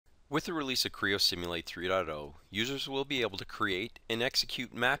With the release of Creo Simulate 3.0, users will be able to create and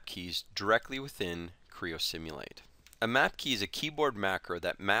execute map keys directly within Creo Simulate. A map key is a keyboard macro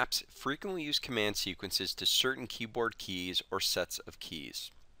that maps frequently used command sequences to certain keyboard keys or sets of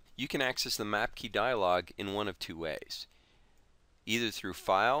keys. You can access the map key dialog in one of two ways, either through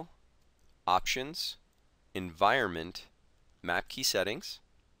File, Options, Environment, Map Key Settings.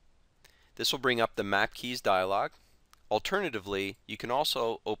 This will bring up the Map Keys dialog. Alternatively, you can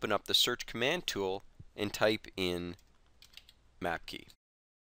also open up the Search Command tool and type in map key.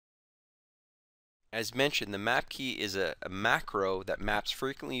 As mentioned, the map key is a macro that maps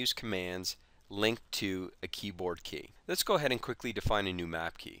frequently used commands linked to a keyboard key. Let's go ahead and quickly define a new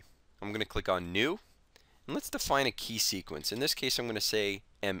map key. I'm going to click on New, and let's define a key sequence. In this case, I'm going to say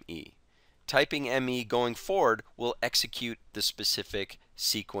ME. Typing ME going forward will execute the specific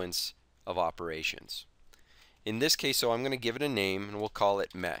sequence of operations. In this case, so I'm going to give it a name, and we'll call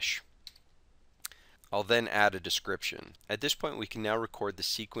it Mesh. I'll then add a description. At this point, we can now record the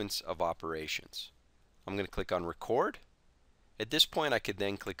sequence of operations. I'm going to click on Record. At this point, I could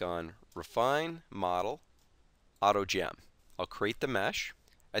then click on Refine, Model, Auto Gem. I'll create the mesh.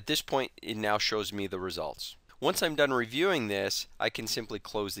 At this point, it now shows me the results. Once I'm done reviewing this, I can simply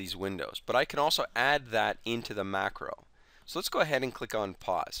close these windows, but I can also add that into the macro. So let's go ahead and click on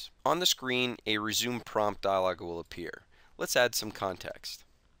Pause. On the screen, a Resume Prompt dialog will appear. Let's add some context.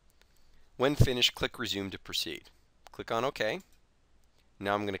 When finished, click Resume to proceed. Click on OK.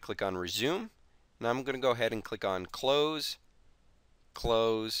 Now I'm going to click on Resume. Now I'm going to go ahead and click on Close,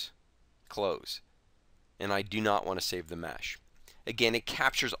 Close, Close. And I do not want to save the mesh. Again, it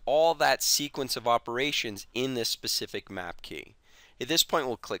captures all that sequence of operations in this specific map key. At this point,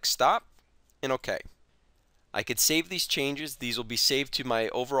 we'll click Stop and OK. I could save these changes. These will be saved to my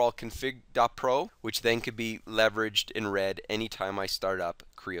overall config.pro, which then could be leveraged and read anytime I start up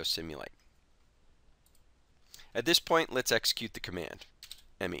Creo Simulate. At this point, let's execute the command,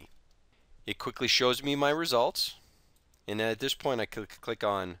 ME. It quickly shows me my results, and at this point I click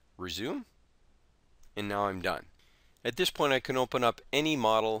on Resume, and now I'm done. At this point I can open up any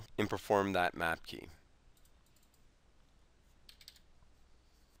model and perform that map key.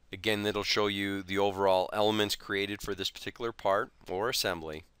 Again, it'll show you the overall elements created for this particular part or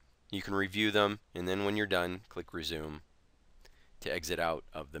assembly. You can review them, and then when you're done, click Resume to exit out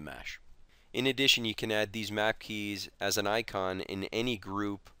of the mesh. In addition, you can add these map keys as an icon in any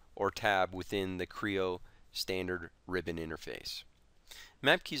group or tab within the Creo standard ribbon interface.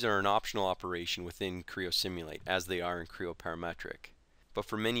 Map keys are an optional operation within Creo Simulate, as they are in Creo Parametric. But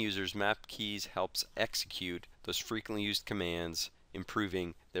for many users, map keys helps execute those frequently used commands,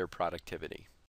 improving their productivity.